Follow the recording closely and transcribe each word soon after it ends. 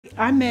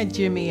I met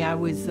Jimmy,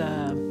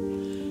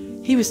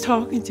 he was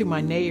talking to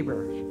my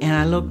neighbor, and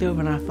I looked over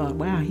and I thought,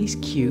 wow, he's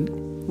cute.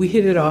 We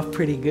hit it off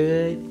pretty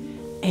good,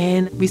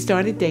 and we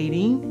started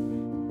dating.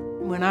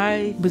 When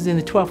I was in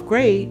the 12th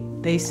grade,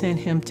 they sent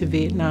him to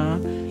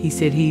Vietnam. He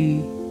said he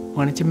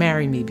wanted to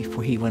marry me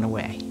before he went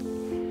away,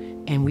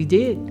 and we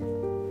did.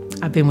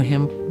 I've been with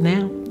him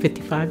now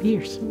 55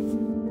 years.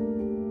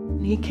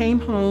 He came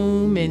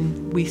home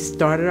and we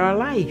started our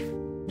life.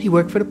 He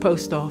worked for the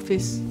post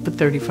office for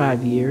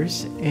 35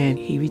 years and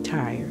he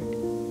retired.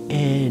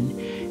 And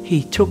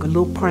he took a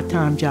little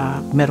part-time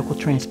job, medical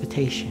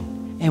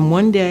transportation. And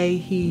one day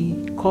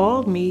he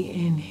called me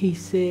and he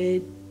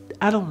said,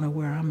 I don't know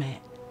where I'm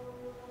at.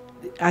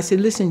 I said,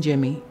 listen,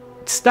 Jimmy,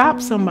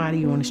 stop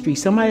somebody on the street,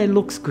 somebody that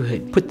looks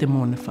good, put them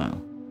on the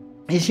phone.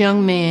 This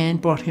young man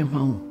brought him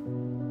home.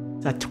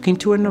 I took him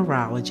to a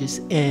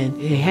neurologist, and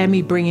they had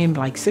me bring him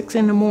like 6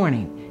 in the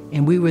morning,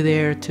 and we were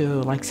there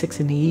till like 6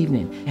 in the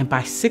evening. And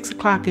by 6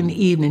 o'clock in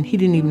the evening, he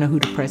didn't even know who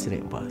the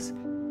president was.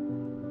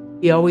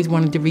 He always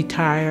wanted to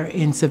retire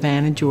in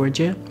Savannah,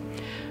 Georgia.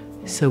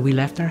 So we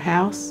left our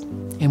house,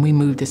 and we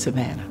moved to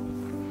Savannah.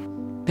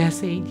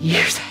 Best 8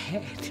 years I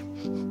had.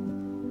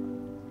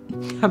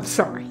 I'm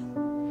sorry.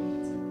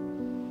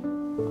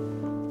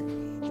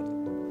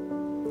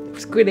 It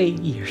was a good 8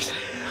 years.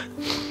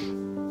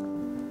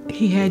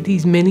 He had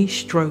these many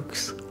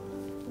strokes,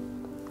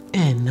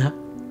 and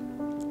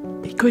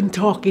he couldn't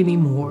talk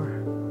anymore.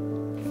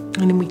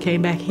 And then we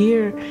came back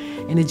here,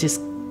 and it just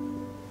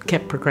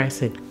kept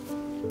progressing.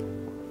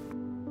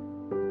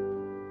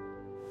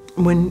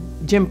 When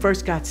Jim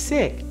first got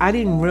sick, I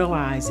didn't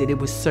realize that it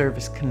was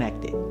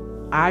service-connected.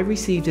 I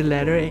received a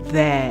letter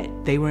that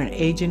they were in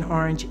Agent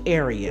Orange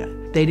area.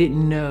 They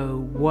didn't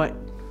know what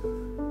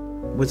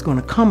was going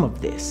to come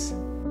of this.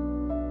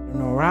 The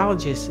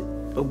neurologist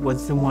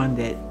was the one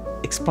that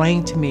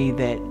explained to me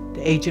that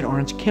the Agent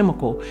Orange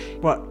chemical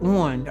brought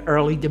on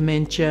early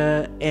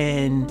dementia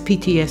and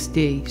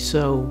PTSD.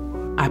 So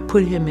I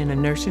put him in a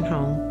nursing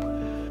home,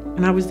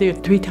 and I was there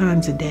 3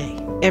 times a day,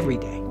 every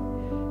day.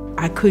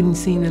 I couldn't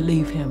seem to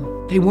leave him.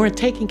 They weren't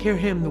taking care of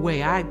him the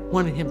way I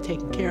wanted him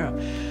taken care of.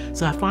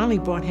 So I finally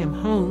brought him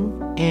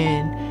home,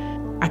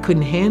 and I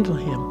couldn't handle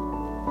him.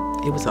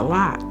 It was a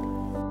lot.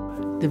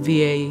 The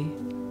VA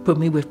put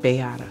me with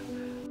BAYADA.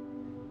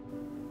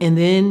 And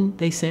then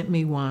they sent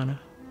me Juana.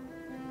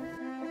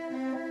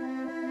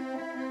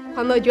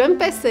 Cuando yo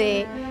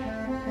empecé,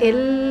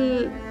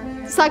 él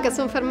sabe que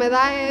su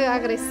enfermedad es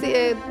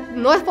agresiva,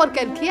 no es porque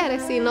él quiere,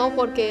 sino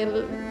porque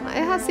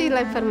es así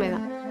la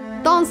enfermedad.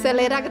 Entonces él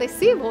era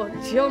agresivo,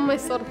 yo me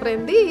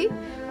sorprendí,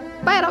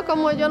 pero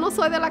como yo no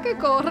soy de la que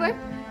corre,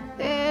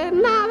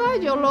 nada,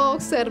 yo lo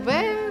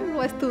observé,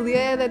 lo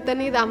estudié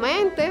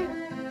detenidamente.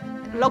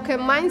 Lo que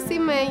más sí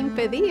me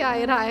impedía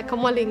era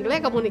como el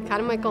inglés,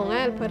 comunicarme con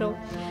él, pero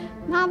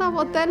nada,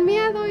 boté el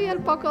miedo y el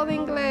poco de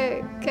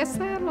inglés que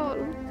sé,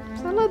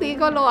 se lo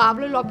digo, lo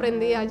hablo y lo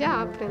aprendí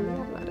allá, aprendí a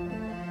hablar.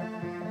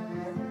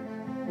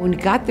 When we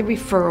got the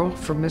referral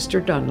from Mr.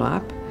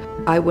 Dunlap,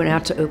 I went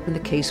out to open the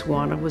case.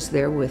 Juana was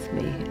there with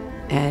me,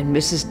 and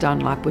Mrs.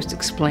 Dunlap was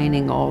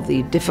explaining all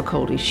the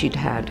difficulties she'd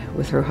had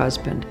with her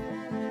husband.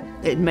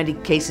 In many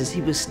cases,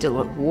 he was still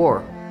at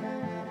war.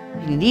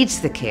 He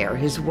needs the care.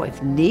 His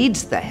wife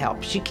needs the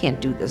help. She can't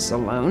do this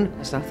alone.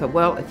 So I thought,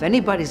 well, if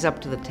anybody's up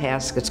to the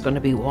task, it's going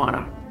to be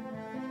Juana.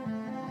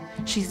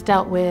 She's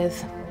dealt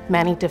with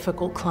many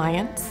difficult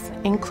clients,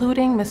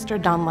 including Mr.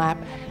 Dunlap.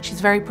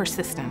 She's very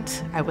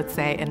persistent, I would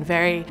say, and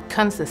very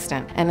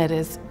consistent. And it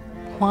is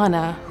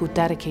Juana who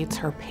dedicates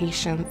her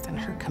patience and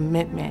her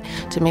commitment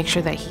to make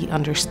sure that he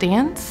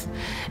understands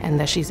and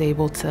that she's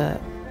able to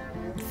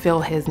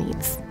fill his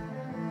needs.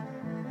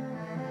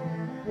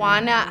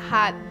 Juana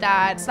had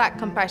that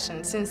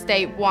compassion since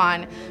day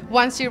one.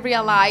 Once she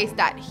realized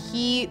that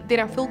he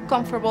didn't feel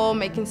comfortable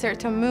making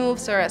certain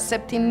moves or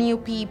accepting new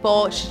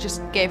people, she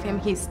just gave him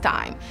his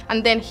time.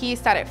 And then he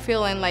started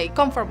feeling like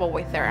comfortable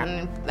with her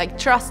and like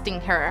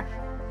trusting her.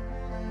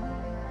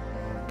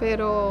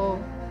 Pero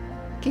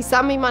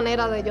quizá mi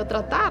manera de yo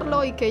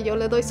tratarlo y que yo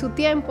le doy su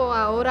tiempo,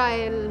 ahora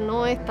él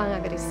no es tan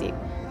agresivo.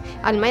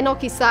 Al menos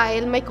quizá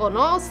él me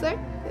conoce.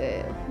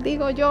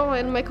 Digo yo,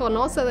 él me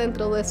conoce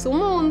dentro de su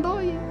mundo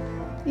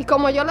y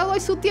como yo le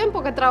doy su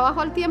tiempo, que trabajo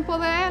al tiempo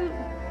de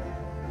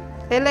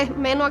él es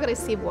menos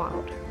agresivo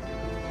ahora.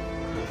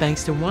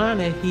 Thanks to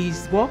Juana,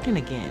 he's walking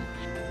again.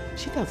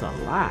 She does a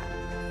lot.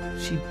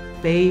 She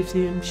bathes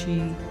him,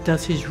 she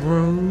does his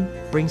room,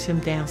 brings him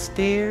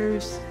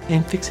downstairs,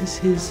 and fixes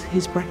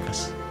his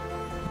breakfast.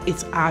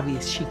 It's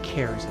obvious she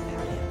cares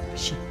about him.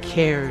 She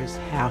cares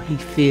how he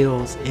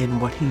feels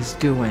and what he's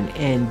doing,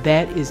 and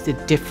that is the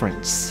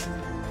difference.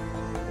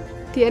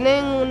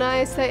 Tienen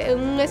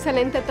un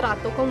excelente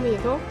trato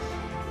conmigo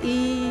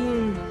y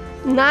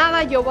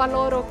nada, yo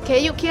valoro que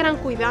ellos quieran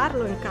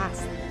cuidarlo en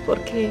casa,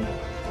 porque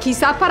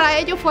quizás para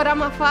ellos fuera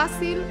más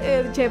fácil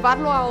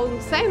llevarlo a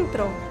un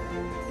centro,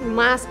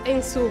 más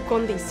en su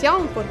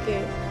condición,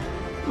 porque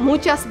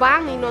muchas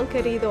van y no han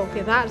querido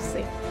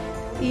quedarse.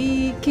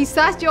 Y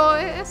quizás esa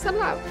es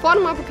la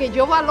forma, porque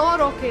yo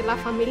valoro que la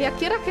familia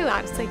quiera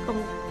quedarse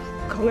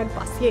con el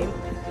paciente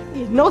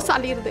y no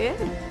salir de él.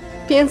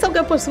 Pienso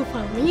que por su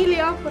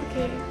familia,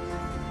 porque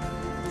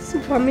su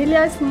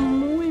familia es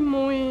muy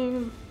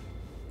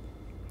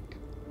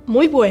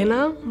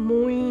buena,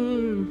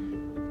 muy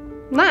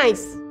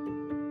nice.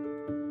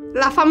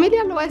 La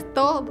familia lo es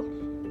todo.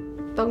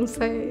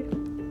 Entonces,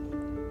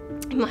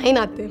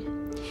 imagínate.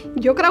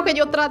 Yo creo que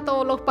yo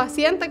trato a los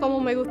pacientes como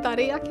me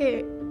gustaría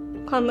que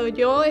cuando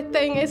yo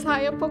esté en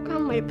esa época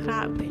me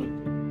traten.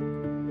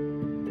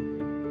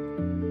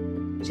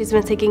 She's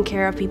been taking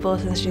care of people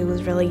since she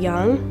was really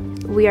young.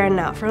 We are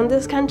not from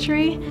this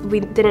country. We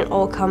didn't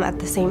all come at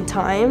the same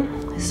time.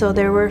 So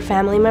there were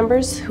family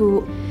members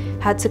who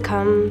had to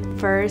come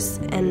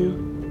first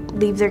and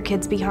leave their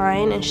kids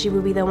behind, and she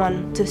would be the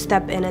one to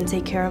step in and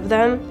take care of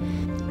them.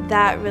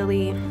 That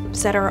really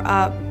set her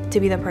up to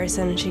be the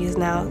person she is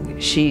now.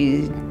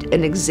 She's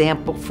an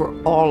example for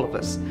all of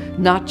us,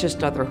 not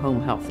just other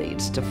home health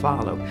aides to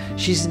follow.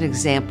 She's an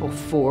example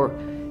for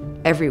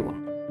everyone.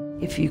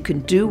 If you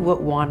can do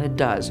what Juana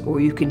does, or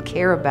you can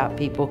care about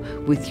people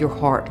with your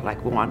heart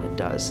like Juana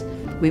does,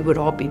 we would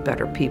all be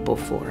better people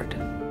for it.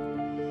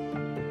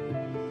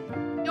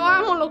 Yo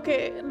amo lo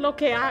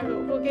que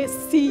hago, porque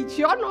si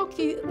yo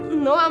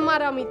no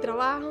amara mi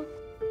trabajo,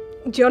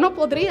 yo no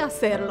podría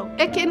hacerlo.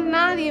 Es que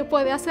nadie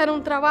puede hacer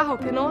un trabajo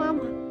que no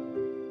ama.